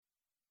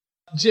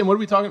Jim, what are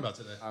we talking about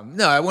today?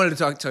 No, I wanted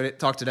to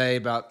talk today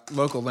about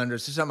local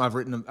lenders. It's something I've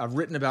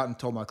written about and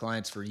told my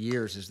clients for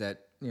years. Is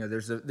that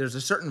there's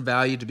a certain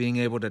value to being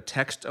able to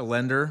text a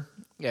lender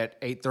at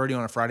 8:30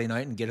 on a Friday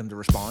night and get them to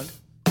respond.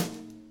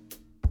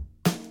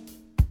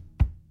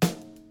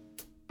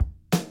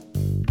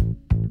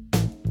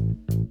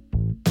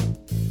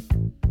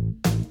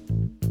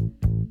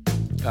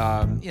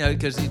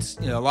 Because it's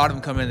a lot of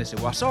them come in and they say,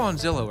 "Well, I saw on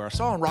Zillow, or I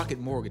saw on Rocket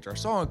Mortgage, or I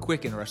saw on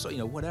Quicken, or I saw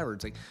whatever."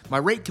 It's like, my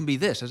rate can be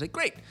this. I was like,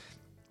 "Great,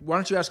 why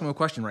don't you ask them a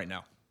question right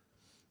now?"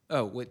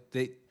 Oh, wait,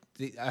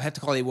 I have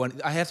to call the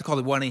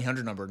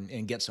 1-800 number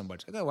and get somebody.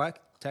 It's like, oh, well, I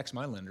can text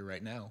my lender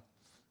right now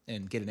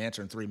and get an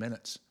answer in 3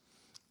 minutes.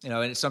 And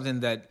it's something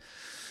that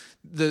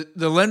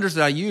the lenders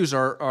that I use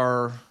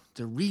are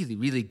they're really,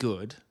 really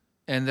good.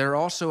 And they're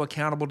also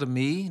accountable to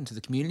me and to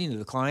the community and to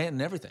the client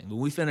and everything. When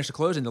we finish the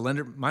closing,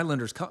 my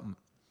lenders come.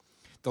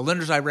 The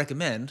lenders I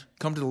recommend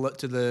come to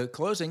the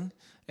closing,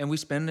 and we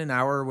spend an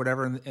hour or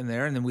whatever in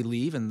there, and then we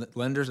leave. And the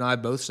lenders and I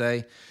both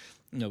say,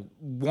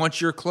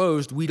 once you're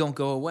closed, we don't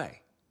go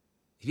away.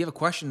 If you have a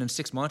question in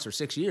 6 months or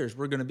 6 years,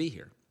 we're going to be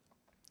here.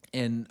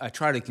 And I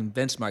try to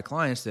convince my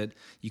clients that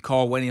you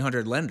call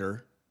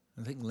 1-800-LENDER.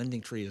 I think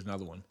Lending Tree is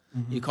another one.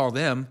 Mm-hmm. You call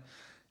them.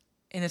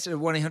 And it's a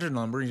 1-800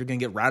 number, and you're going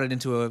to get routed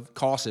into a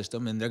call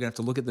system, and they're going to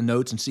have to look at the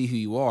notes and see who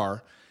you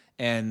are.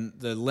 And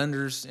the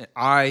lenders,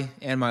 I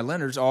and my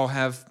lenders, all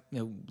have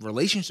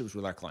relationships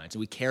with our clients, and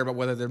we care about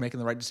whether they're making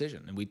the right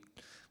decision. And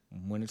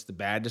when it's the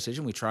bad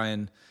decision, we try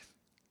and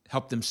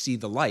help them see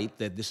the light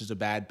that this is a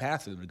bad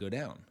path for them to go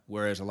down.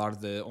 Whereas a lot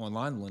of the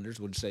online lenders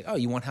would say, "Oh,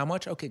 you want how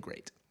much? Okay,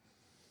 great,"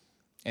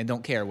 and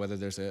don't care whether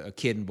there's a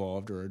kid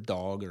involved or a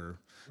dog or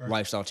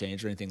lifestyle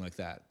change or anything like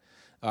that.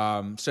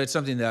 So it's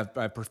something that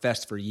I've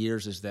professed for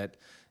years, is that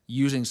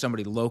using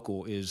somebody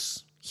local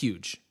is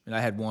huge. And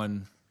I had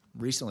one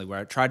recently where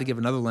I tried to give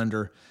a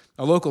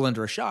local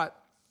lender, a shot.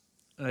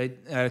 And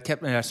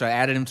so I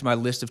added him to my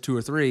list of 2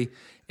 or 3,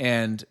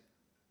 and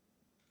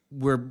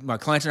my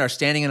clients and I are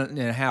standing in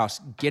a house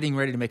getting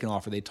ready to make an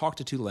offer. They talked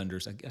to 2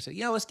 lenders. I said,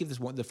 let's give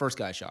the first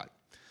guy a shot.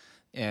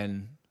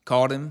 And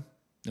called him,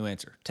 no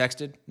answer.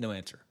 Texted, no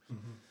answer.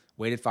 Mm-hmm.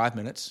 Waited 5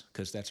 minutes,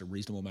 because that's a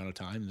reasonable amount of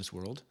time in this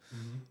world.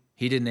 Mm-hmm.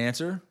 He didn't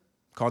answer.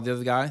 Called the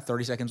other guy.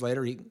 30 seconds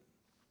later, he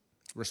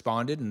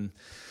responded, and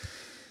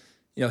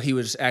he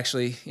was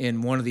actually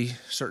in one of the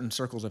certain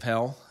circles of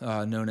hell,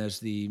 known as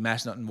the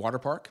Massanutten Water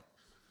Park,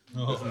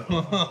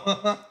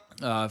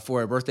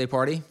 for a birthday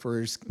party for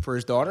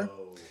his daughter.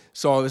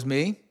 Saw it was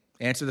me.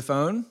 Answered the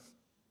phone.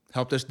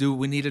 Helped us do what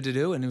we needed to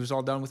do, and it was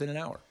all done within an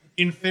hour.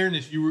 In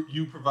fairness,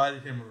 you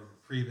provided him a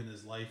reprieve in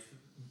his life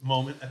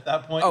moment at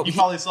that point. He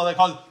probably saw that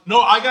call.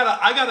 No, I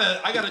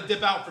gotta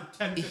dip out for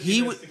 10,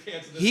 15 minutes to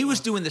cancel this. He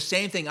was doing the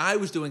same thing I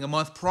was doing a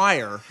month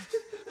prior,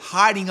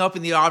 hiding up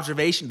in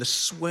the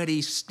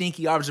sweaty,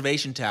 stinky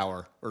observation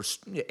tower or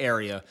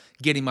area,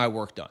 getting my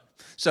work done.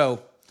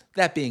 So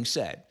that being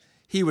said,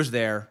 he was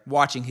there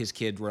watching his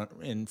kid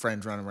and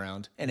friends run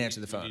around and answer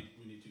the phone.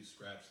 We need to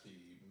scratch the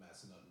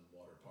Massanutten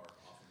Water Park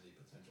off of the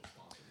potential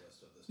sponsor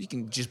list of this. You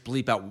can just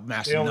bleep out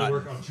Massanutten. They only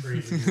work on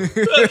trees.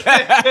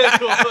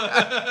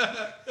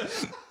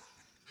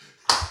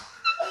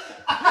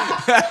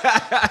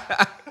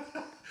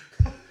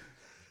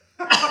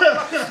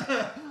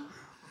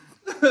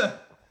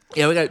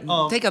 Yeah, we got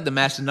to take out the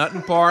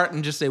Massanutten part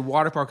and just say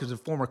Water Park, because a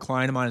former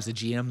client of mine is the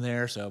GM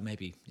there, so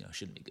maybe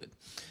shouldn't be good.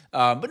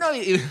 But no.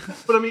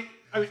 But I mean,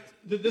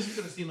 this is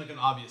going to seem like an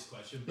obvious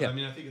question, but I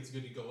mean, I think it's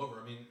good to go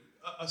over. I mean,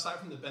 aside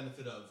from the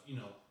benefit of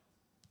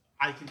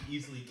I can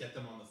easily get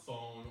them on the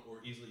phone or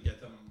easily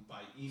get them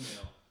by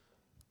email.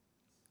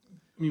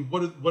 I mean,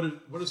 what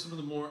are some of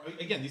the more,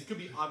 again, these could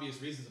be obvious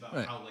reasons about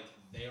how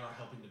they are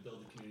helping to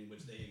build the community in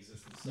which they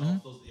exist themselves.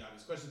 Mm-hmm. Those are the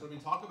obvious questions. But I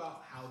mean, talk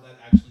about how that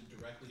actually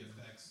directly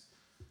affects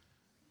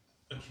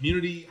a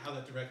community, how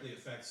that directly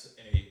affects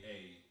a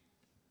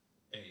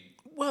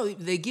Well,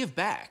 they give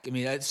back. I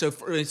mean, so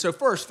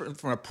first,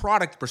 from a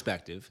product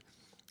perspective,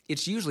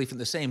 it's usually from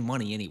the same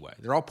money anyway.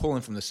 They're all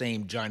pulling from the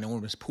same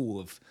ginormous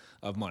pool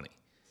of money.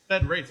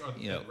 Fed rates are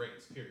the Fed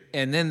rates, period.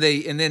 And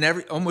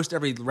then almost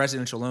every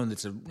residential loan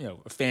that's a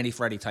Fannie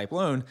Freddie type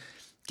loan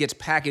gets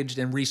packaged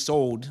and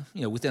resold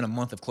within a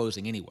month of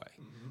closing anyway.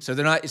 Mm-hmm. So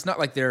they're not. It's not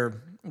like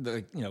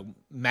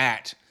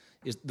Matt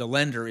is the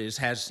lender has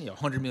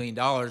 $100 million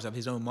of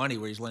his own money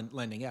where he's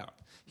lending out.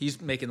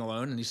 He's making the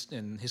loan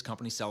and his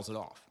company sells it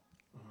off.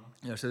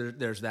 Mm-hmm. So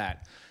there's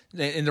that,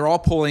 and they're all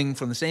pulling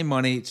from the same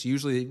money. It's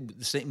usually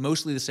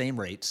mostly the same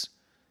rates.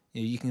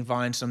 You can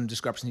find some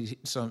discrepancies,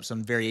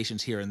 some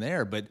variations here and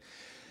there, but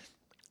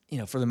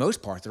for the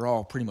most part, they're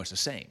all pretty much the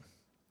same.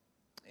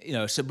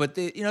 But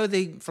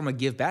they from a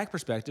give back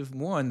perspective,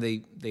 one,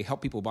 they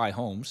help people buy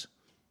homes,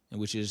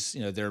 which is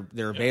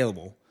they're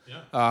available.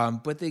 Yeah.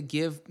 But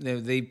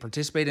they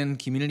participate in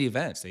community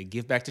events. They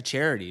give back to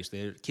charities.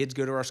 Their kids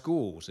go to our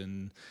schools,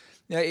 and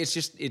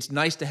it's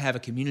nice to have a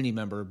community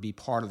member be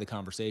part of the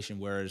conversation.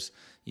 Whereas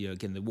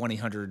again, the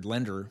 1-800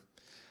 lender,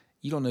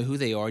 you don't know who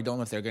they are. You don't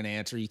know if they're going to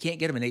answer. You can't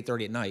get them at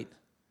 8:30 at night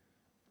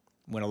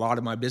when a lot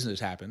of my business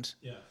happens.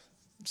 Yeah.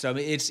 So I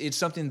mean, it's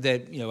something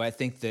that I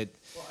think that.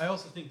 Well, I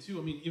also think too.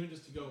 I mean, even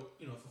just to go,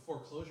 if a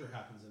foreclosure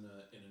happens in a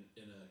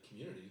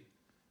community,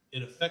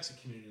 it affects a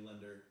community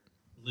lender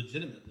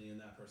legitimately in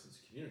that person's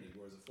community.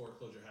 Whereas a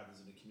foreclosure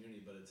happens in a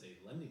community, but it's a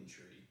lending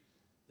tree,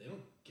 they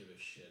don't give a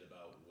shit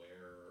about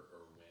where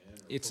or when. Or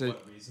It's for a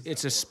what reasons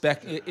it's that a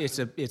spec.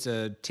 foreclosure It's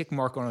a tick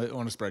mark on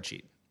a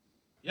spreadsheet.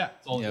 Yeah,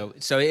 it's all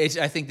So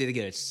I think that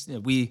again, it's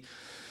we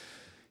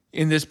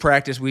in this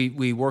practice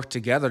we work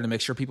together to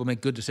make sure people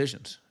make good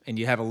decisions. And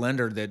you have a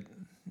lender that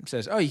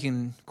says, "Oh, you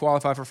can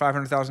qualify for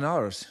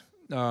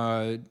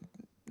 $500,000."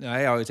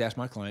 I always ask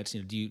my clients,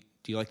 do you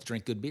like to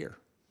drink good beer?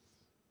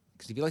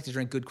 Because if you like to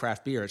drink good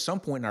craft beer, at some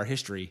point in our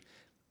history,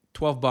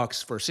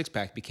 $12 for a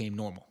 6-pack became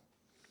normal.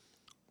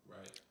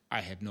 Right. I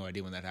had no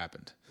idea when that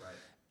happened. Right.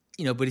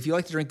 But if you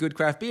like to drink good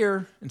craft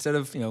beer, instead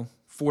of $4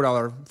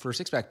 for a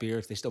 6-pack beer,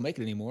 if they still make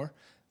it anymore,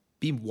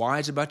 be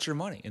wise about your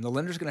money. And the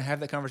lender's going to have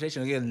that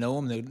conversation. They're going to know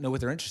them. They know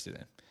what they're interested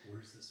in.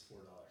 Where's this $4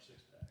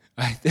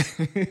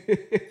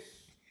 6-pack?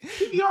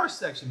 PBR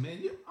section, man.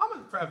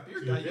 I'm a craft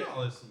beer guy. You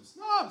all some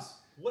snobs.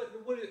 Where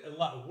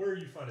are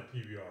you finding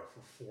PBR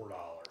for $4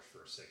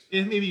 for a 6-pack?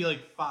 It may be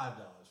like $5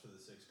 for the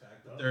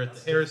 6-pack, but they're at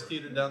the Harris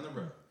Theater down the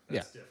road.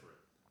 That's different.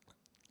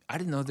 I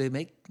didn't know they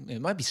make.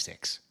 It might be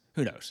 6.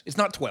 Who knows? It's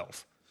not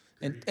 12.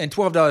 And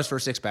 $12 for a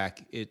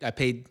 6-pack. I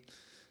paid.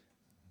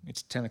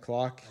 It's 10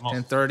 o'clock,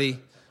 10:30.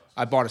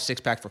 I bought a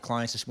 6-pack for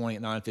clients this morning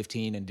at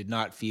 9:15 and did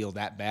not feel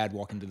that bad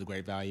walking to the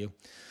Great Value.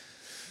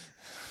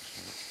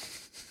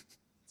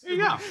 There you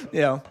go.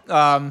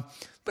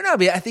 But no,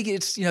 I think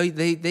it's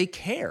they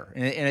care,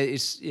 and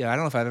it's I don't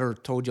know if I've ever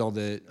told y'all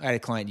that I had a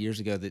client years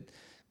ago that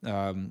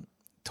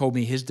told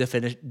me his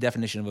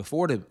definition of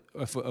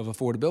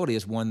affordability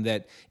is one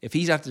that if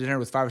he's out to dinner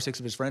with 5 or 6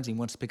 of his friends and he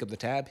wants to pick up the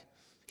tab,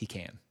 he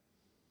can.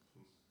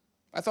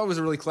 I thought it was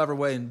a really clever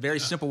way and very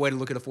simple way to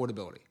look at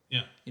affordability.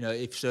 Yeah.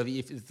 If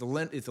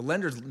the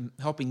lender's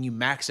helping you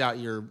max out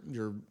your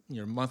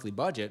monthly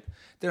budget,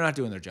 they're not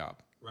doing their job.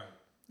 Right.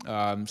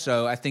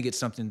 So I think it's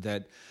something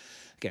that,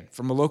 again,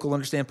 from a local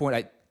lender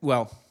standpoint,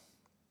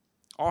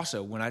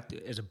 also when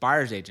as a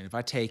buyer's agent, if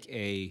I take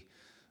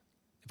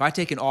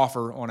an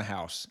offer on a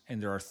house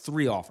and there are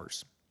 3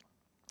 offers,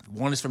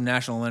 one is from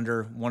national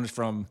lender, one is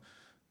from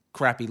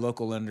crappy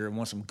local lender, and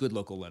one's from good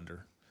local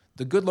lender.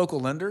 The good local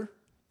lender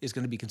is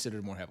going to be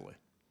considered more heavily.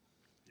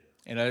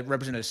 And I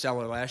represented a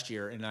seller last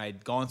year, and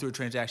I'd gone through a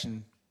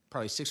transaction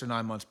probably 6 or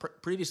 9 months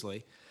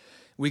previously.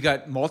 We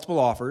got multiple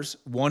offers.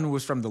 One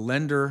was from the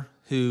lender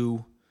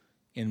who,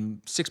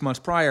 in 6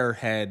 months prior,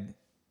 had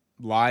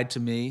lied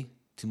to me,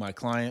 to my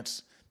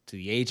clients, to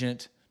the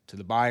agent, to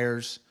the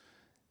buyers,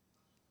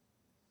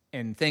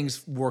 and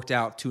things worked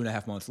out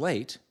 2.5 months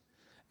late.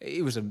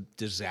 It was a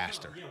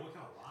disaster. What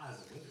kind of lies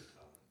are lenders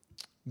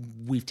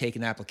telling? We've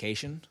taken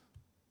application.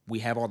 We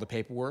have all the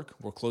paperwork.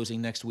 We're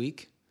closing next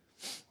week.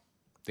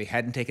 They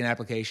hadn't taken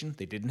application.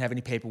 They didn't have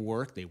any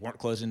paperwork. They weren't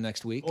closing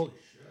next week. Holy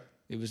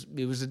shit.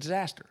 It was a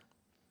disaster.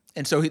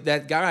 And so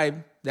that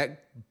guy,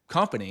 that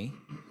company,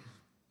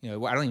 I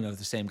don't even know if it's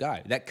the same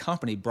guy. That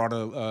company brought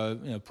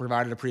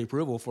provided a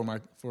pre-approval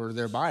for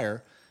their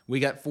buyer. We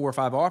got 4 or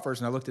 5 offers,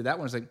 and I looked at that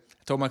one. I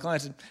told my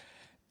clients,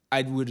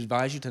 I would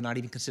advise you to not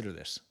even consider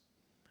this,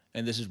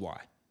 and this is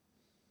why.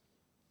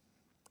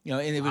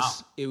 And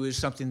it was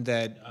something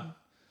that,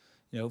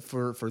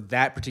 for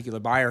that particular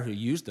buyer who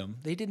used them,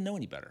 they didn't know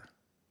any better,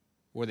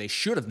 or they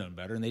should have known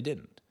better, and they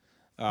didn't.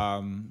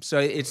 So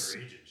it's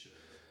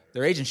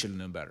their agent should have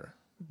known better.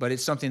 But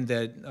it's something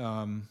that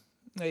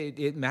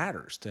it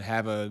matters to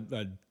have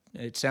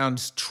it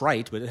sounds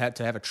trite, but it had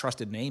to have a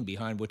trusted name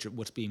behind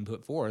what's being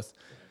put forth,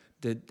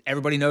 that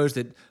everybody knows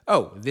that,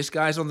 this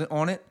guy's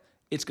on it,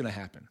 it's going to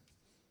happen.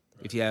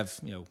 Right. If you have,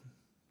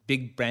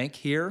 big bank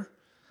here,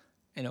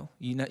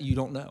 you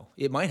don't know.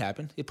 It might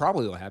happen. It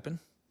probably will happen.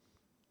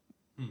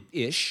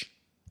 Ish.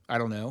 I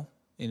don't know.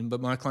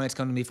 But my clients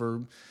come to me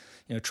for,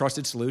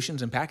 trusted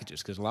solutions and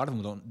packages, because a lot of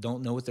them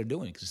don't know what they're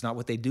doing, because it's not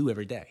what they do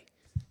every day.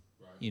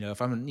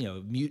 If I'm,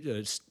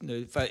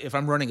 if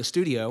I'm running a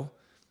studio,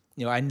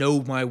 I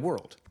know my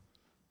world,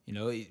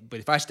 but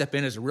if I step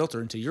in as a realtor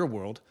into your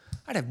world,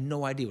 I'd have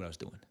no idea what I was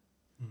doing,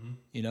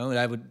 and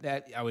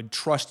I would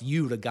trust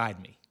you to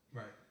guide me.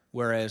 Right.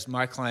 Whereas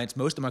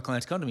most of my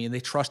clients come to me and they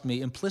trust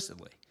me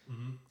implicitly.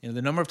 Mm-hmm.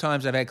 The number of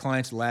times I've had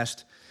clients the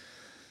last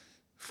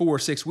 4 or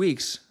 6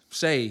 weeks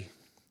say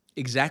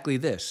exactly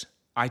this: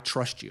 I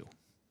trust you.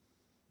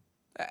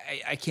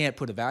 I can't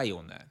put a value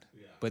on that.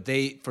 But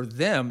for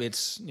them,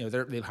 it's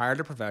they've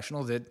hired a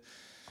professional that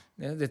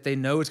they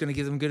know is going to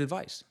give them good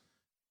advice.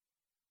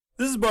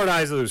 This is Bart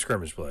Isley with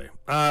Scrimmage Play.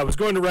 I was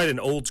going to write an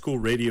old school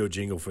radio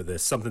jingle for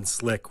this, something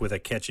slick with a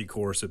catchy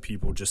chorus of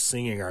people just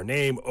singing our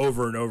name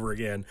over and over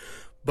again,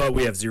 but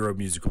we have zero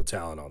musical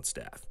talent on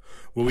staff.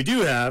 What we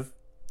do have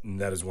and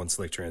that is one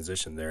slick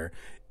transition there,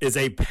 is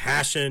a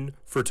passion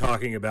for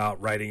talking about,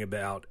 writing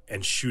about,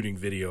 and shooting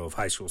video of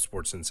high school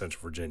sports in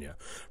Central Virginia.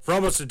 For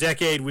almost a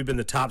decade, we've been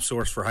the top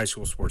source for high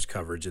school sports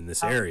coverage in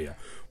this area.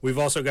 We've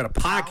also got a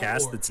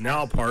podcast that's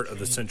now a part of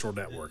the Central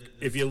Network.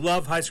 If you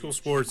love high school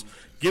sports,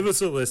 give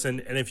us a listen,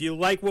 and if you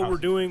like what we're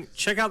doing,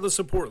 check out the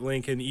support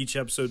link in each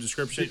episode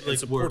description and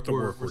support the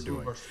work we're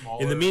doing.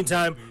 In the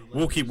meantime,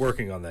 we'll keep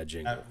working on that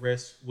jingle. At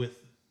risk with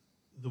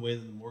the way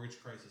that the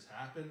mortgage crisis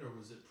happened, or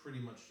was it pretty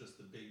much just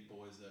the big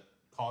boys that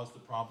caused the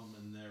problem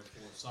and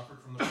therefore suffered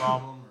from the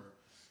problem,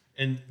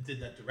 and did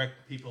that direct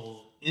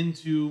people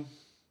into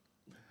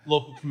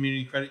local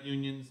community credit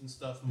unions and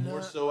stuff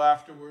more so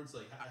afterwards?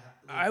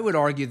 I would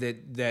argue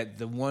that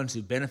the ones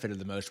who benefited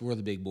the most were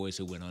the big boys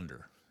who went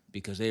under,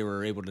 because they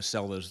were able to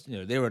sell those.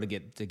 They were to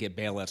get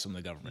bailouts from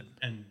the government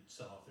and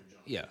sell off their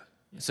junk. Yeah.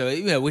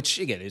 So, which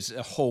again is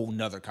a whole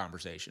nother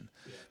conversation.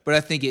 Yeah. But I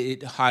think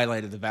it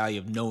highlighted the value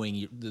of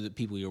knowing the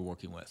people you're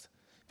working with,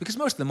 because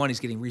most of the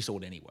money's getting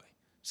resold anyway.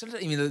 So,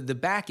 the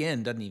back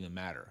end doesn't even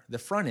matter. The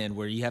front end,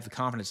 where you have the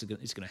confidence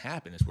it's going to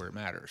happen, is where it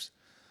matters.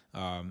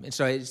 And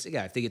so, I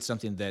think it's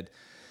something that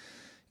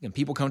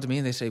people come to me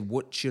and they say,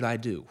 "What should I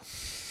do?"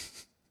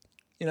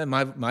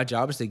 My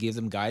job is to give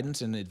them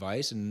guidance and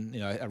advice. And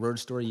I wrote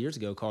a story years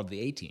ago called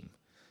 "The A-Team."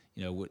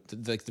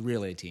 Like the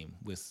real A-Team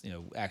with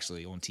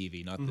actually on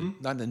TV,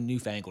 not the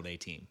newfangled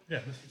A-Team. Yeah,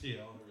 Mr. T.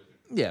 and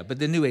everything. Yeah, but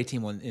the new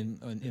A-Team in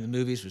the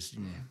movies was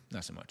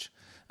not so much.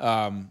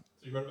 So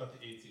you wrote about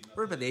the A-Team.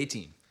 Wrote about the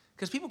A-Team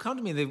because people come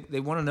to me, they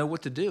want to know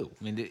what to do.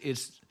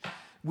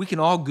 We can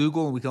all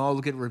Google and we can all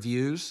look at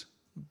reviews,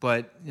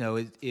 but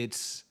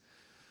it's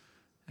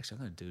actually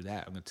I'm going to do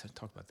that. I'm going to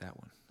talk about that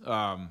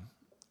one.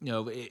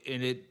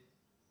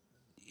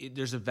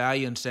 There's a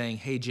value in saying,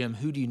 "Hey Jim,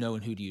 who do you know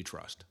and who do you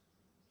trust?"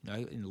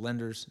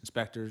 Lenders,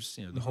 inspectors,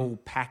 the whole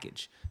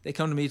package. They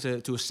come to me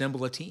to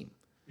assemble a team.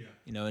 Yeah.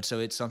 And so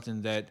it's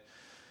something that,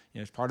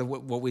 it's part of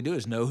what we do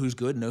is know who's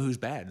good, know who's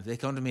bad. If they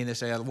come to me and they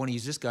say, "I want to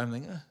use this guy," I'm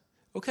like,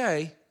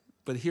 okay,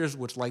 but here's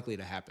what's likely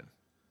to happen.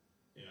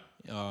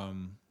 Yeah.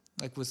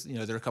 Like with,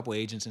 there are a couple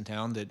agents in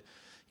town that,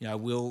 I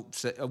will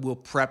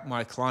prep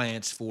my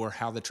clients for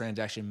how the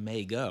transaction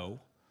may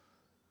go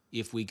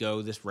if we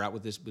go this route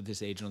with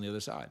this agent on the other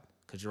side.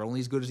 Because you're only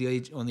as good as the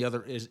agent on the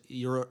other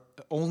you're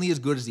only as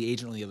good as the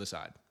agent on the other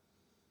side.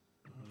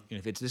 And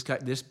if it's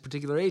this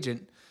particular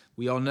agent,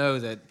 we all know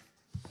that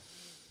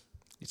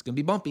it's going to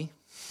be bumpy.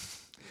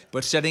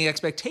 But setting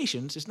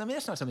expectations that's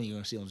not something you're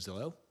going to see on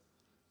Zillow.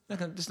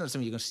 That's not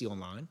something you're going to see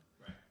online.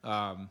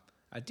 Right.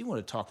 I do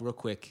want to talk real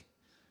quick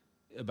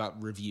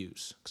about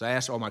reviews, because I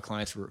asked all my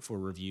clients for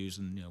reviews,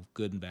 and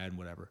good and bad and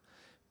whatever.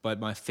 But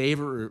my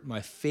favorite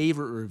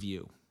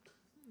review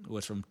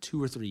was from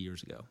 2 or 3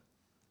 years ago.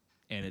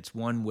 And it's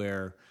one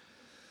where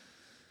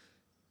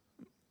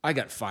I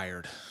got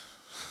fired.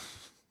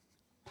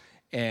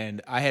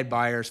 And I had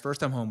buyers,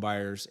 first-time home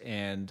buyers,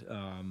 and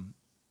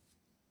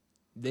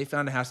they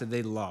found a house that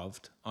they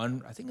loved.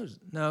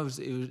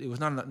 It was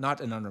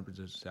not an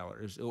unrepresented seller.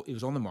 It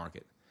was on the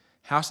market.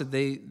 House that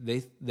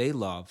they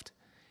loved,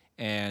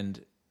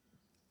 and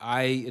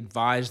I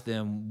advised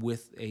them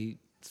with a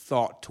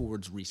thought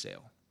towards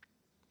resale.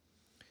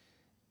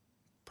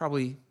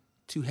 Probably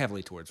too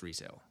heavily towards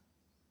resale.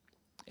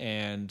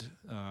 And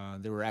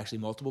there were actually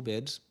multiple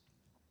bids,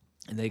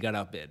 and they got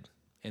outbid,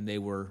 and they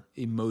were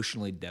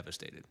emotionally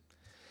devastated,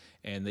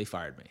 and they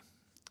fired me.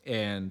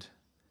 And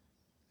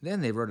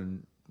then they wrote a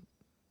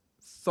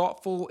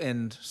thoughtful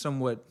and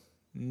somewhat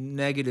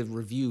negative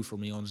review for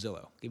me on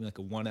Zillow. Gave me like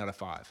a 1 out of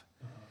 5.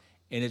 Uh-huh.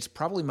 And it's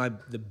probably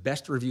the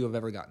best review I've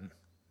ever gotten,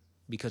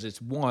 because it's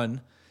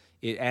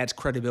it adds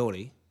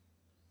credibility.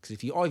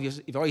 Because if all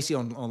you see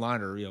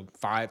online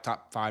are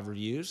top 5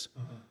 reviews,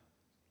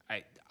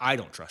 uh-huh. I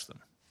don't trust them.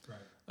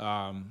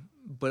 Right.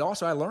 But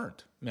also I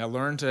learned. I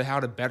learned how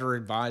to better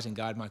advise and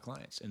guide my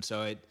clients. And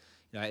so I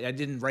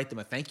didn't write them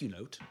a thank you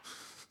note,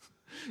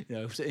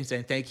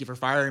 saying thank you for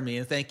firing me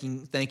and thank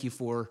you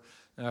for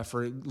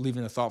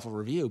leaving a thoughtful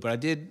review. But I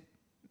did.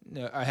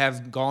 I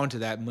have gone to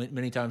that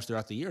many times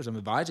throughout the years. I'm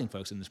advising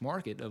folks in this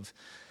market of,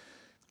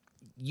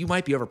 you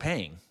might be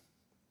overpaying,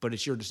 but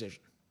it's your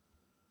decision.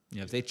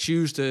 If they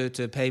choose to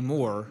pay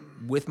more,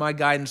 with my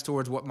guidance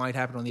towards what might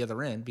happen on the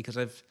other end, because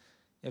I've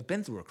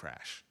been through a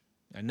crash.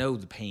 I know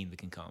the pain that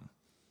can come.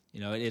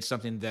 It's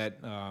something that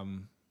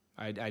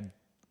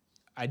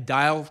I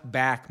dial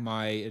back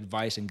my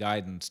advice and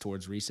guidance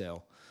towards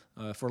resale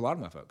for a lot of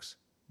my folks,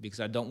 because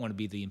I don't want to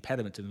be the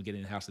impediment to them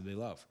getting a house that they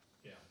love.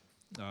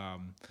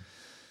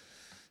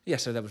 Yeah.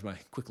 So that was my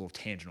quick little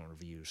tangent on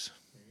reviews.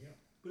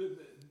 There you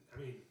go.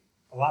 But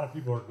a lot of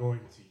people are going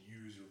to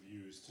use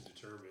reviews to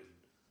determine.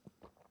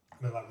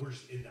 We're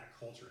just in that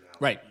culture now.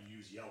 Right. You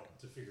use Yelp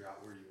to figure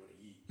out where you want to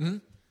eat. Mm-hmm.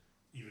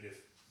 Even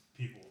if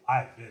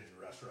I've been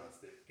to restaurants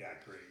that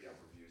got great Yelp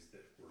reviews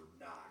that were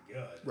not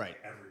good. Right.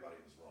 Everybody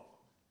was wrong.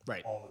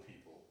 Right. All the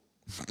people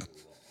were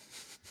wrong.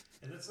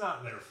 And that's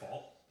not their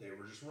fault. They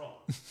were just wrong.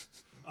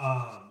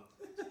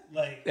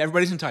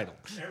 Everybody's entitled.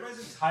 Everybody's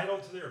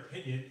entitled to their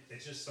opinion.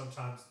 It's just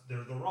sometimes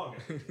they're the wrong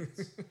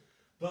opinions.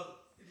 But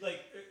like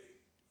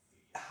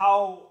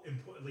how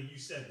important? Like you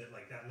said that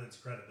like that lends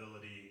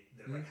credibility.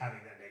 That like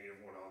having that negative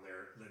one on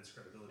there lends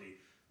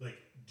credibility.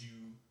 Like,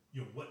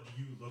 what do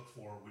you look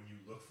for when you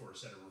look for a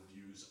set of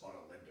reviews on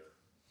a lender?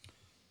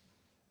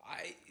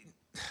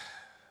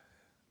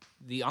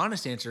 The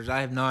honest answer is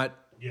I have not.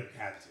 You haven't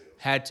had to.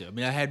 Had to. I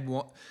mean, I had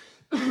one.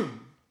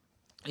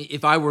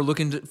 If I were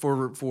looking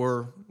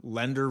for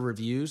lender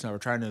reviews and I were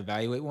trying to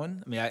evaluate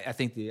one, I mean, I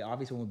think the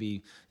obvious one would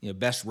be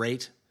best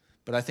rate,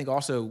 but I think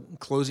also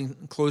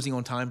closing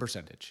on time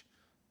percentage.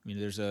 I mean,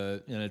 there's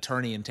an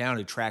attorney in town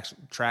who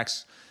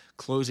tracks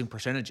closing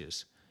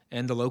percentages,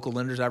 and the local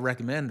lenders I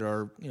recommend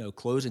are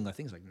closing, I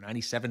think it's like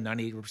 97,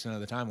 98% of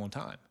the time on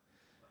time,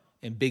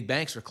 and big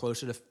banks are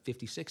closer to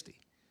 50, 60.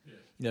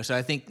 So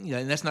I think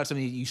and that's not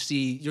something you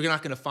see. You're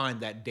not going to find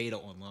that data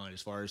online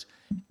as far as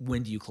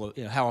when do you close,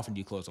 how often do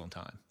you close on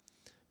time.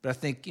 But I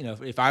think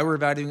if I were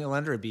evaluating a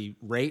lender, it'd be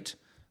rate,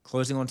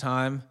 closing on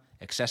time,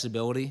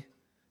 accessibility.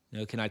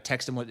 Can I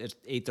text them at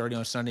 8:30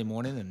 on Sunday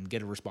morning and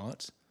get a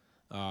response?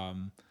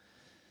 And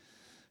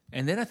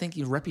then I think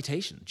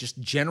reputation, just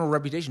general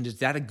reputation. Is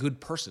that a good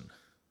person?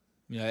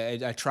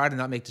 I try to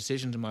not make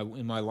decisions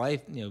in my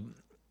life,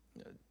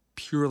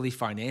 purely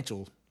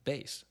financial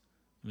based.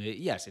 I mean,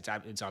 yes, it's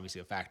obviously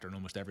a factor in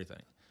almost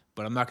everything,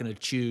 but I'm not going to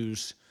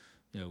choose,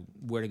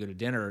 where to go to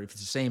dinner. If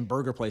it's the same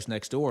burger place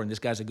next door and this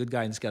guy's a good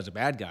guy and this guy's a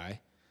bad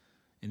guy,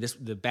 and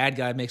the bad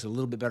guy makes a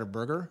little bit better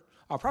burger,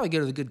 I'll probably go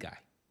to the good guy.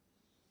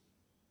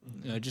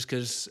 Just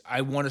because I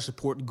want to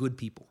support good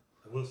people.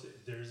 I will say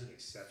there's an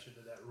exception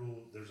to that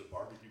rule. There's a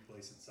barbecue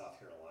place in South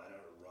Carolina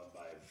run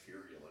by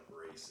virulent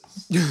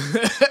racists.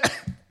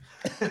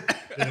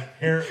 And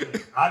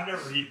apparently, I've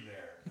never eaten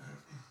there,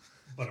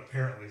 but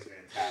apparently it's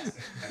fantastic.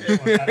 I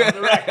just want that on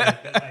the record.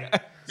 That,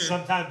 like,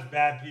 sometimes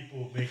bad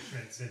people make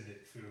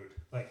transcendent food.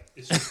 Like,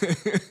 it's just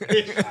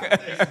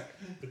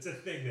it's a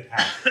thing that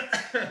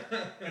happens.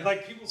 And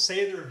like people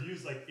say in the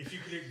reviews, like if you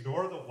can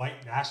ignore the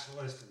white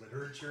nationalist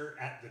literature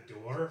at the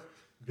door,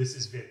 this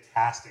is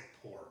fantastic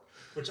pork.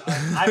 Which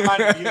I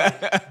find to be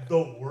like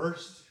the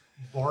worst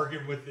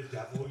bargain with the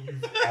devil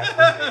you've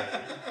ever made.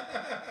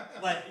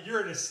 Like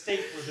you're in a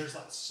state where there's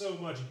like so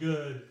much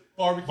good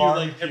barbecue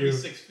like every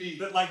 6 feet.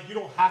 But like you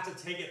don't have to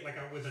take it like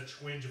with a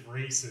twinge of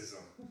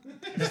racism.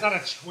 And it's not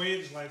a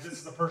twinge like this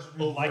is the person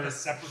who like a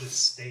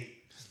separatist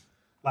state.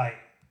 Like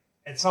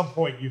at some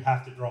point you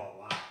have to draw a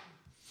line.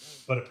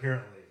 But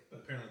apparently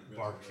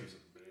barbecue.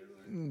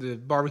 The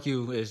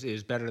barbecue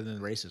is better than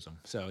the racism,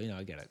 so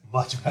I get it.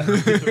 Much better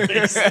than the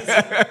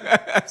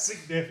racism.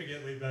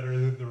 Significantly better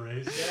than the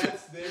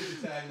racism.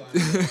 There's the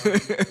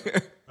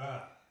tagline.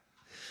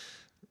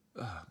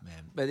 Oh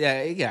man, but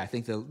yeah, I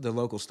think the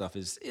local stuff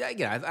is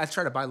I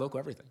try to buy local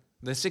everything.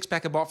 The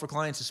 6-pack I bought for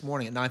clients this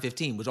morning at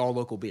 9:15 was all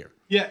local beer.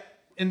 Yeah,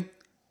 and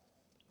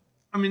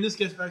I mean this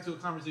gets back to a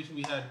conversation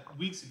we had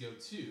weeks ago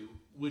too,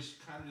 which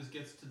kind of just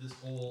gets to this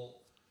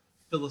whole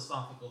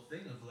philosophical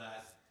thing of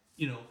that,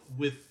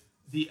 with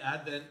the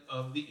advent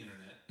of the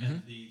internet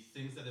and the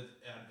things that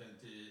have been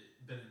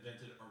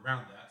invented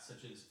around that,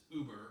 such as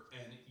Uber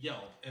and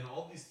Yelp and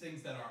all these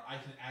things that are I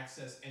can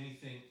access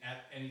anything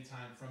at any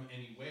time from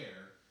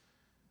anywhere.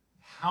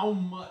 How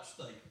much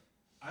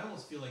I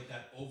almost feel like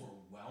that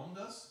overwhelmed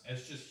us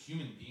as just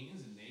human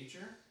beings in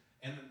nature,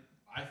 and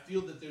I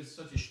feel that there's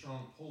such a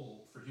strong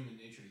pull for human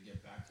nature to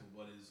get back to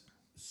what is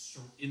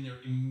in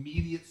their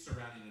immediate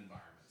surrounding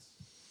environments,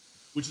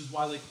 which is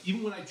why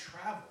even when I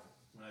travel,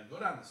 when I go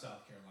down to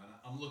South Carolina,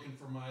 I'm looking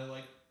for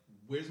my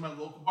where's my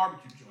local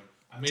barbecue joint?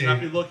 I may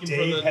not be looking for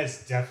the. Dave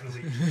has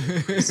definitely.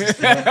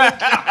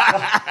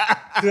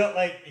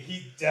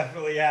 He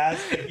definitely has.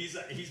 And he's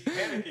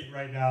panicking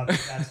right now that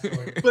that's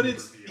going to But be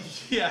it's revealed.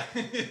 yeah.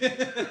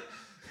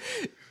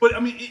 But I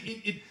mean,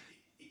 it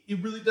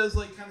really does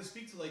kind of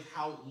speak to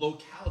how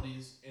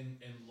localities and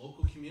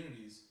local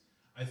communities,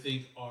 I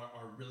think, are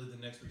really the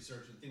next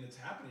resurgent thing that's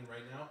happening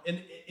right now,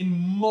 and in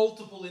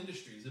multiple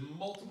industries, in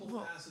multiple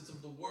facets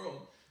of the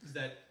world, is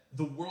that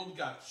the world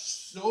got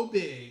so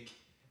big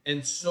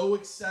and so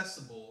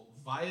accessible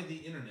via the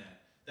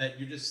internet that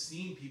you're just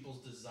seeing people's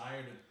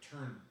desire to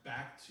turn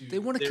back to They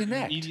want to their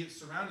connect. immediate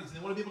surroundings, and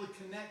they want to be able to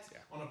connect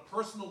on a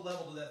personal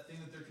level to that thing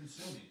that they're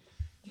consuming.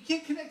 You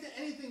can't connect to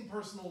anything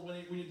personal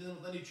when you're dealing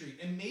with Lenny Tree,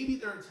 and maybe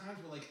there are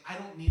times where I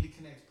don't need to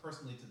connect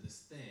personally to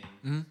this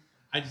thing.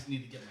 I just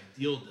need to get my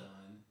deal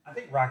done. I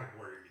think Rocket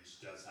Warriors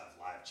does have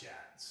live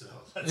chat, so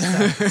let's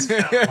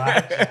not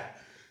live chat.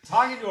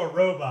 Talking to a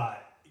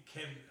robot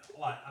can.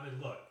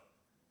 Look,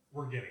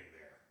 we're getting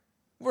there.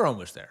 We're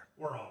almost there.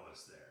 We're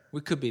almost there. We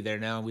could be there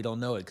now, and we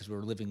don't know it because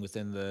we're living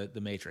within the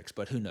matrix.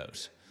 But who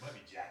knows? Might be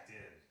jacked in.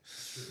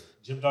 It's true.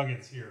 Jim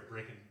Duggan's here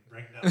breaking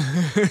down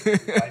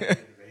the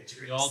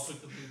matrix. We all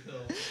took the blue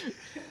pill.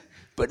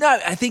 But no,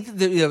 I think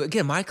that,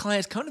 again, my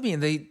clients come to me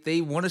and they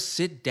want to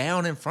sit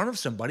down in front of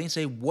somebody and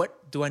say,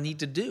 "What do I need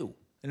to do?"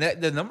 And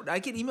I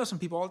get emails from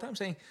people all the time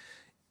saying,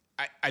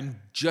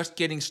 "I'm just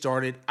getting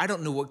started. I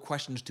don't know what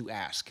questions to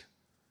ask.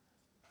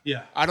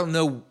 Yeah. I don't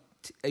know.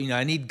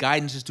 I need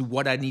guidance as to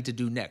what I need to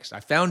do next. I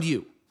found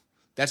you.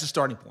 That's a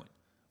starting point.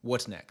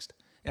 What's next?"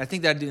 And I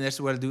think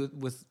that's what I do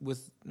with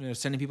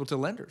sending people to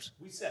lenders.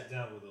 We sat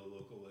down with a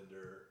local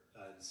lender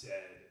and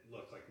said,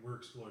 look, like we're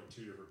exploring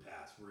two different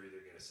paths. We're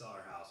either going to sell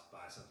our house,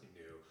 buy something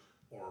new,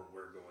 or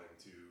we're going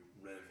to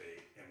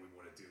renovate, and we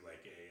want to do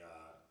like a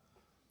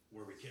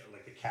where we can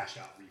like a cash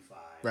out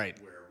refi, right?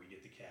 Where we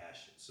get the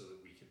cash so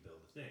that we can build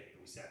the thing. And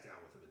we sat down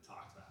with him and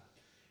talked about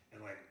it, and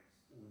like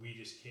we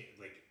just can't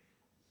like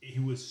he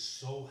was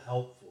so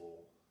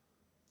helpful.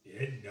 He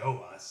didn't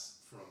know us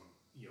from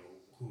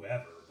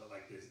whoever, but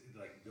like this,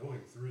 like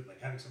going through it,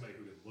 like having somebody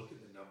who could look at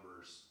the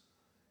numbers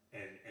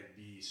and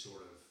be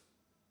sort of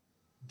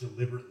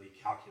deliberately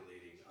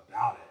calculating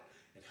about it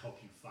and help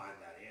you find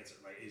that answer,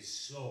 right, is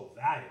so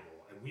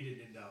valuable. And we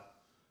didn't end up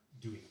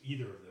doing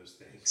either of those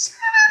things,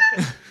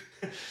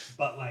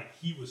 but like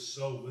he was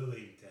so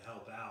willing to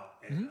help out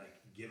and like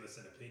give us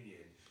an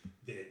opinion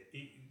that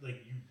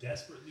like you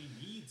desperately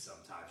need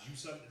sometimes.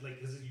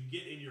 Because if you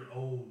get in your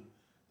own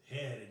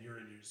head and you're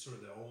in your sort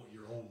of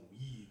your own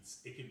weeds,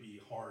 it can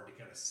be hard to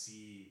kind of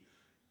see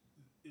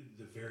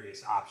the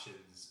various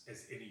options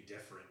as any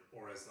different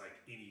or as like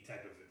any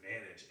type of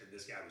advantage. And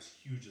this guy was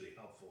hugely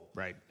helpful,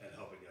 right, at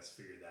helping us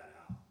figure that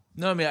out.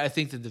 No, I mean, I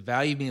think that the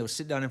value of being able to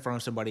sit down in front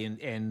of somebody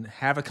and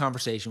have a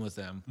conversation with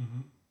them,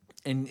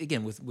 and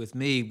again, with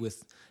me,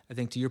 I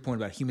think to your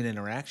point about human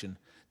interaction,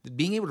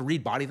 being able to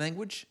read body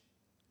language.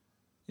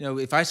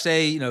 If I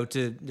say,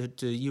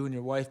 to you and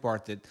your wife,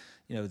 Bart, that,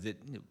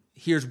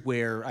 here's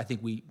where I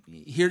think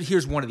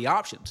here's one of the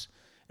options,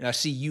 and I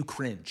see you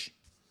cringe,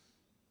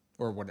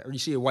 or whatever, you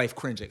see your wife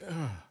cringe, like,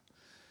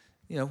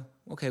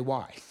 okay,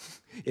 why?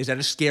 Is that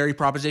a scary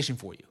proposition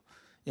for you?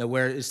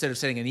 Where instead of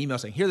sending an email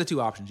saying, here are the two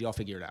options, y'all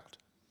figure it out.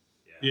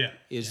 Yeah.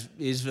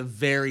 Is a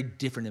very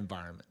different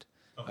environment.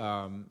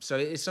 Okay. So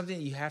it's something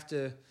that you have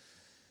to,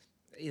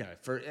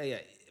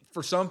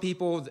 for some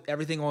people,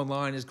 everything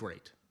online is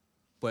great.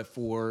 But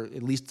for,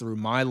 at least through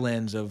my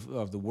lens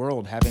of the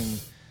world, having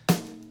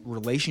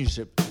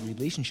relationships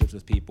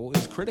with people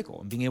is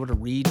critical, and being able to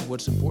read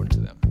what's important to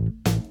them.